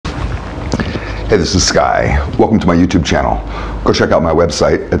Hey, this is Sky. Welcome to my YouTube channel. Go check out my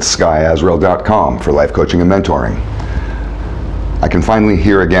website at skysworld.com for life coaching and mentoring. I can finally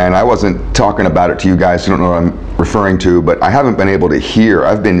hear again. I wasn't talking about it to you guys, you don't know what I'm referring to, but I haven't been able to hear.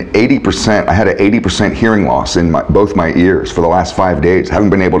 I've been 80%, I had an 80% hearing loss in both my ears for the last 5 days. I haven't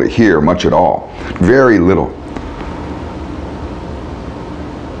been able to hear much at all. Very little.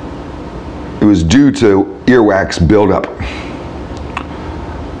 It was due to earwax buildup.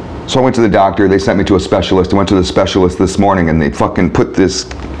 So I went to the doctor, they sent me to a specialist. I went to the specialist this morning and they fucking put this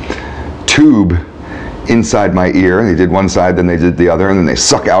tube inside my ear. They did one side, then they did the other, and then they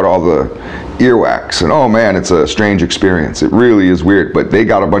suck out all the earwax. And oh man, it's a strange experience. It really is weird, but they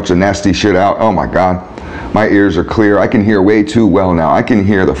got a bunch of nasty shit out. Oh my God. My ears are clear. I can hear way too well now. I can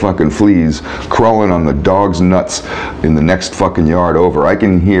hear the fucking fleas crawling on the dog's nuts in the next fucking yard over. I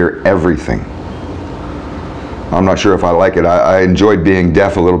can hear everything. I'm not sure if I like it. I enjoyed being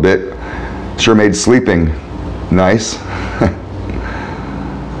deaf a little bit. Sure made sleeping nice.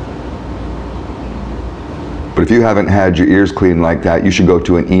 But if you haven't had your ears cleaned like that, you should go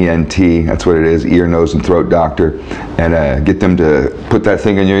to an ENT. That's what it is, ear, nose, and throat doctor, and get them to put that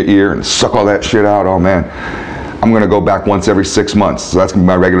thing in your ear and suck all that shit out. Oh man. I'm gonna go back once every 6 months. So that's gonna be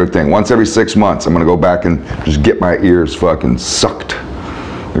my regular thing. Once every 6 months, I'm gonna go back and just get my ears fucking sucked.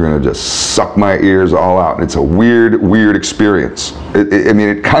 They're gonna just suck my ears all out. It's a weird, weird experience. I mean,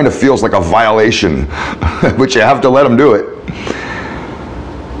 it kind of feels like a violation, but you have to let them do it.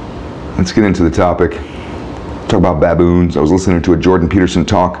 Let's get into the topic. Talk about baboons. I was listening to a Jordan Peterson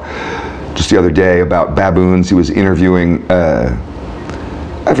talk just the other day about baboons. He was interviewing,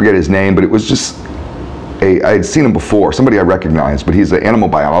 I forget his name, but it was just, I had seen him before, somebody I recognized, but he's an animal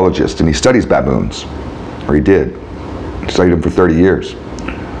biologist and he studies baboons, or he did. He studied them for 30 years.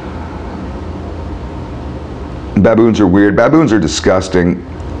 Baboons are weird. Baboons are disgusting.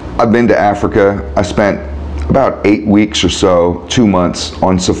 I've been to Africa. I spent about 8 weeks or so, 2 months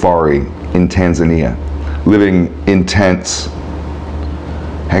on safari in Tanzania, living in tents,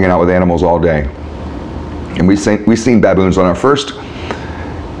 hanging out with animals all day. And we've seen baboons on our first,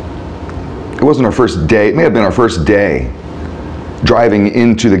 it wasn't our first day, it may have been our first day, driving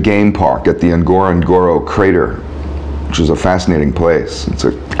into the game park at the Ngorongoro crater, which is a fascinating place. It's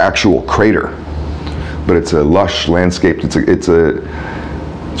an actual crater, but it's a lush landscape. It's a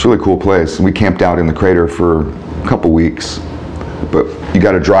really cool place. And we camped out in the crater for a couple weeks, but you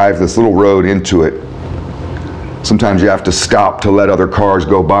got to drive this little road into it. Sometimes you have to stop to let other cars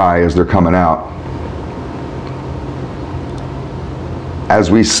go by as they're coming out.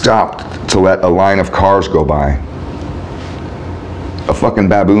 As we stopped to let a line of cars go by, a fucking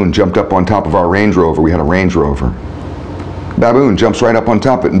baboon jumped up on top of our Range Rover. We had a Range Rover. Baboon jumps right up on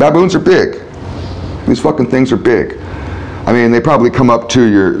top of it. And baboons are big. These fucking things are big. I mean, they probably come up to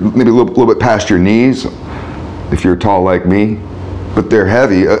your, maybe a little bit past your knees, if you're tall like me, but they're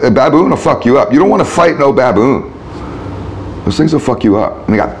heavy. A baboon will fuck you up. You don't want to fight no baboon. Those things will fuck you up.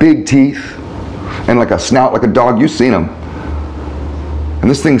 And they got big teeth and like a snout like a dog. You've seen them. And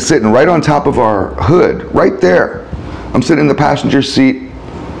this thing's sitting right on top of our hood, right there. I'm sitting in the passenger seat,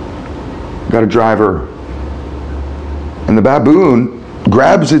 got a driver, and the baboon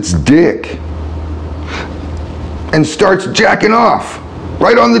grabs its dick and starts jacking off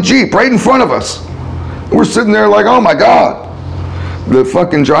right on the Jeep, right in front of us. And we're sitting there like, oh my God. The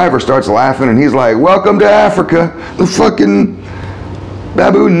fucking driver starts laughing and he's like, welcome to Africa. The fucking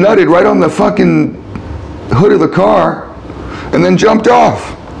baboon nutted right on the fucking hood of the car and then jumped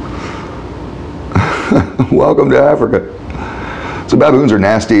off. Welcome to Africa. So baboons are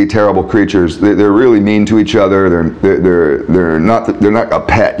nasty, terrible creatures. They're really mean to each other. They're not a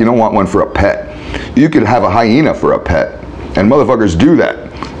pet. You don't want one for a pet. You could have a hyena for a pet, and motherfuckers do that.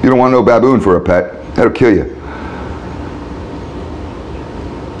 You don't want no baboon for a pet. That'll kill you.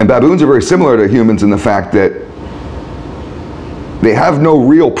 And baboons are very similar to humans in the fact that they have no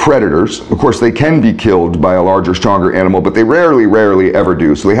real predators. Of course, they can be killed by a larger, stronger animal, but they rarely ever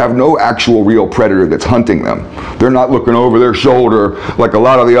do. So they have no actual real predator that's hunting them. They're not looking over their shoulder like a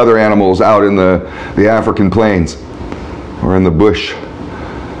lot of the other animals out in the African plains or in the bush.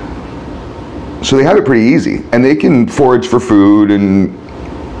 So they have it pretty easy, and they can forage for food and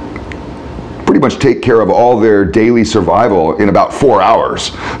pretty much take care of all their daily survival in about 4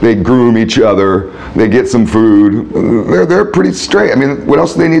 hours. They groom each other, they get some food, they're pretty straight. I mean, what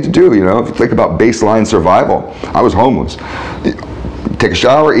else do they need to do, you know? If you think about baseline survival, I was homeless. Take a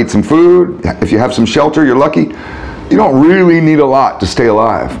shower, eat some food, if you have some shelter, you're lucky. You don't really need a lot to stay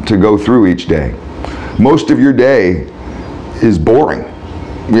alive, to go through each day. Most of your day is boring.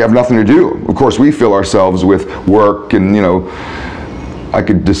 We have nothing to do. Of course, we fill ourselves with work and, you know, I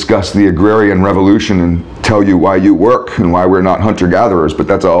could discuss the agrarian revolution and tell you why you work and why we're not hunter-gatherers, but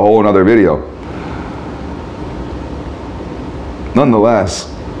that's a whole other video. Nonetheless,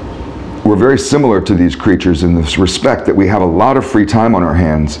 we're very similar to these creatures in this respect that we have a lot of free time on our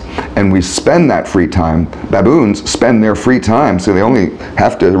hands, and we spend that free time. Baboons spend their free time, so they only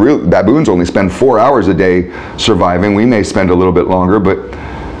have to, baboons only spend 4 hours a day surviving. We may spend a little bit longer, but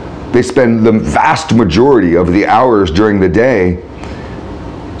they spend the vast majority of the hours during the day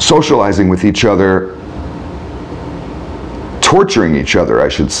socializing with each other, torturing each other, I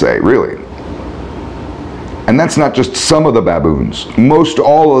should say, really. And that's not just some of the baboons. Most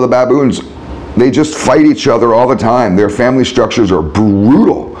all of the baboons, they just fight each other all the time. Their family structures are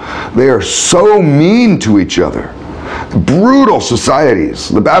brutal. They are so mean to each other. Brutal societies.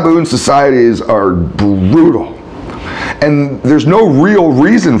 The baboon societies are brutal. And there's no real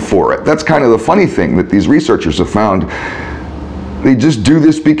reason for it. That's kind of the funny thing that these researchers have found. They just do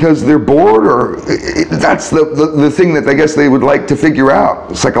this because they're bored, or that's the thing that I guess they would like to figure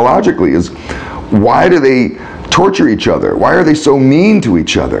out psychologically is, why do they torture each other? Why are they so mean to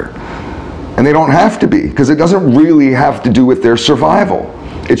each other? And they don't have to be, because it doesn't really have to do with their survival.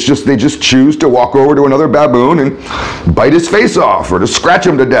 It's just they just choose to walk over to another baboon and bite his face off, or to scratch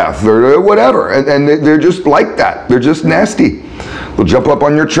him to death, or whatever. And they're just like that. They're just nasty. They'll jump up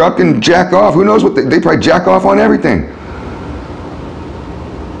on your truck and jack off. Who knows what they probably jack off on everything.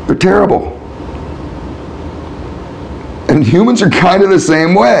 They're terrible. And humans are kind of the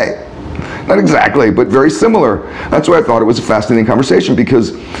same way. Not exactly, but very similar. That's why I thought it was a fascinating conversation,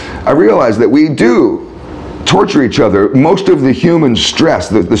 because I realized that we do torture each other. Most of the human stress,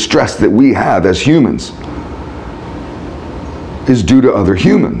 the stress that we have as humans, is due to other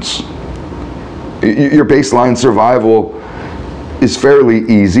humans. Your baseline survival is fairly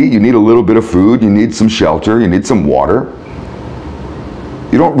easy. You need a little bit of food, you need some shelter, you need some water.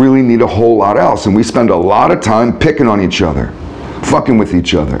 You don't really need a whole lot else, and we spend a lot of time picking on each other, fucking with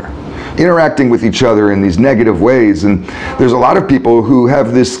each other, interacting with each other in these negative ways. And there's a lot of people who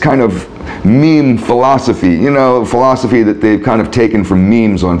have this kind of meme philosophy, you know, philosophy that they've kind of taken from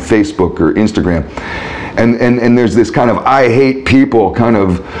memes on Facebook or Instagram. And there's this kind of I hate people kind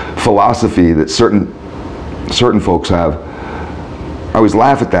of philosophy that certain folks have. I always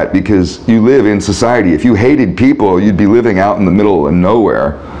laugh at that, because you live in society. If you hated people, you'd be living out in the middle of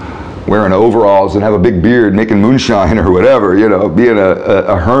nowhere, wearing overalls and have a big beard, making moonshine or whatever, you know, being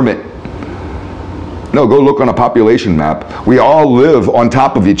a hermit. No, go look on a population map. We all live on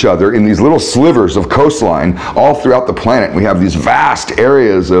top of each other in these little slivers of coastline all throughout the planet. We have these vast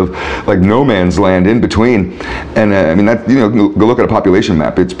areas of like no man's land in between. And I mean, that, you know, go look at a population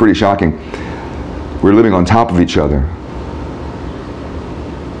map. It's pretty shocking. We're living on top of each other.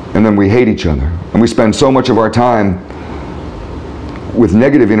 And then we hate each other. And we spend so much of our time with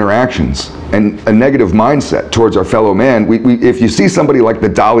negative interactions and a negative mindset towards our fellow man. If you see somebody like the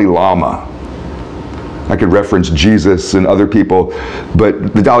Dalai Lama, I could reference Jesus and other people,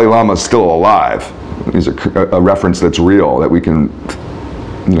 but the Dalai Lama is still alive. There's a reference that's real, that we can,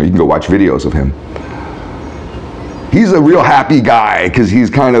 you know, you can go watch videos of him. He's a real happy guy, because he's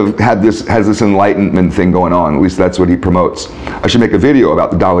kind of has this enlightenment thing going on. At least that's what he promotes. I should make a video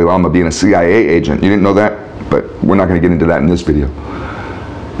about the Dalai Lama being a CIA agent. You didn't know that? But we're not going to get into that in this video.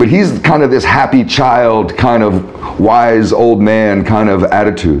 But he's kind of this happy child, kind of wise old man kind of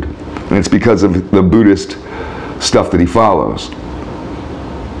attitude. And it's because of the Buddhist stuff that he follows.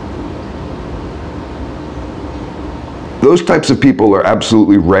 Those types of people are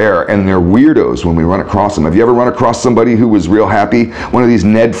absolutely rare, and they're weirdos when we run across them. Have you ever run across somebody who was real happy? One of these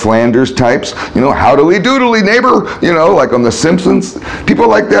Ned Flanders types? You know, howdily doodly neighbor, you know, like on The Simpsons. People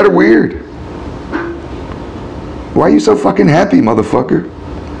like that are weird. Why are you so fucking happy, motherfucker?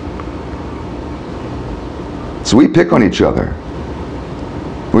 So we pick on each other.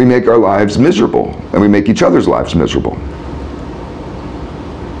 We make our lives miserable, and we make each other's lives miserable.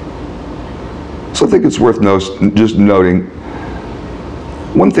 So I think it's worth just noting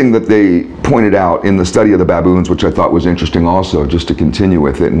one thing that they pointed out in the study of the baboons, which I thought was interesting also, just to continue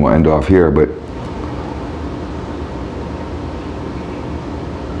with it, and we'll end off here. But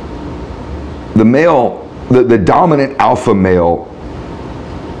the male, the dominant alpha male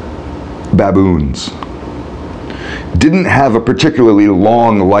baboons didn't have a particularly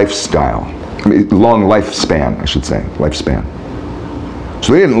long lifestyle. I mean, long lifespan, I should say, lifespan.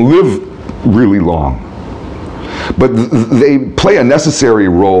 So they didn't live really long. But they play a necessary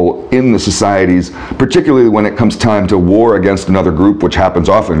role in the societies, particularly when it comes time to war against another group, which happens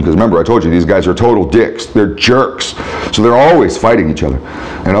often, because remember, I told you, these guys are total dicks. They're jerks. So they're always fighting each other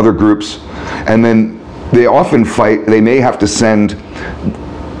and other groups. And then they often fight, they may have to send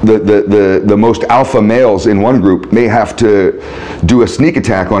the most alpha males in one group may have to do a sneak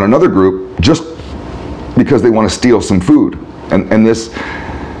attack on another group just because they want to steal some food. And this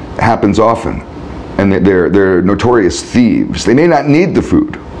happens often. And they're notorious thieves. They may not need the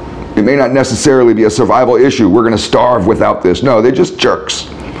food. It may not necessarily be a survival issue. We're going to starve without this. No, they're just jerks.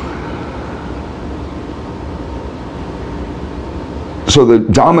 So the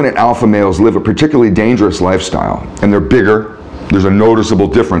dominant alpha males live a particularly dangerous lifestyle, and they're bigger. There's a noticeable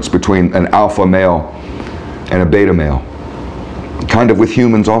difference between an alpha male and a beta male. Kind of with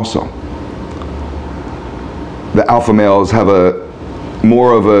humans also. The alpha males have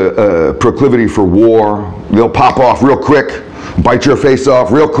more of a proclivity for war. They'll pop off real quick, bite your face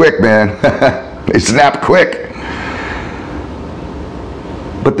off real quick, man. They snap quick.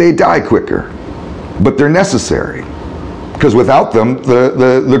 But they die quicker. But they're necessary. Because without them,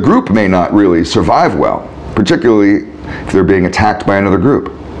 the group may not really survive well, particularly if they're being attacked by another group.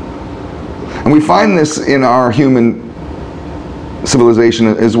 And we find this in our human civilization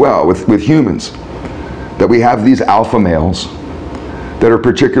as well, with humans, that we have these alpha males that are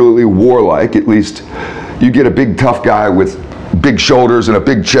particularly warlike. At least you get a big tough guy with big shoulders and a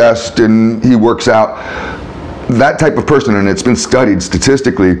big chest and he works out. That type of person, and it's been studied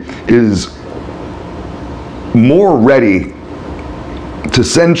statistically, is more ready to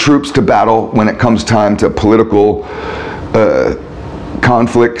send troops to battle when it comes time to political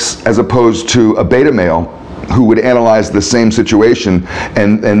conflicts, as opposed to a beta male who would analyze the same situation,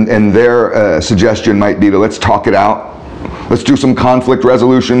 and their suggestion might be to let's talk it out. Let's do some conflict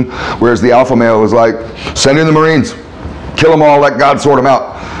resolution, whereas the alpha male is like, send in the Marines, kill them all, let God sort them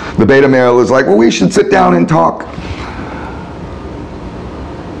out. The beta male is like, well, we should sit down and talk.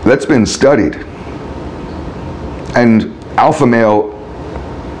 That's been studied. And alpha male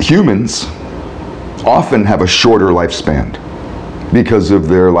humans often have a shorter lifespan because of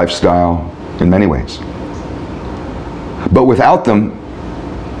their lifestyle in many ways. But without them,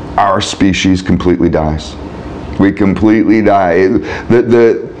 our species completely dies. We completely die.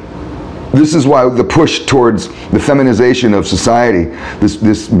 This is why the push towards the feminization of society,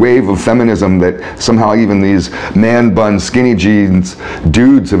 this wave of feminism that somehow even these man bun, skinny jeans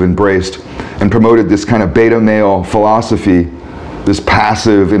dudes have embraced and promoted this kind of beta male philosophy, this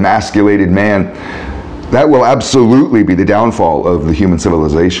passive, emasculated man, that will absolutely be the downfall of the human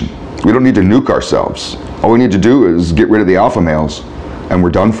civilization. We don't need to nuke ourselves. All we need to do is get rid of the alpha males and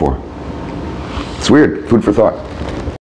we're done for. It's weird. Food for thought.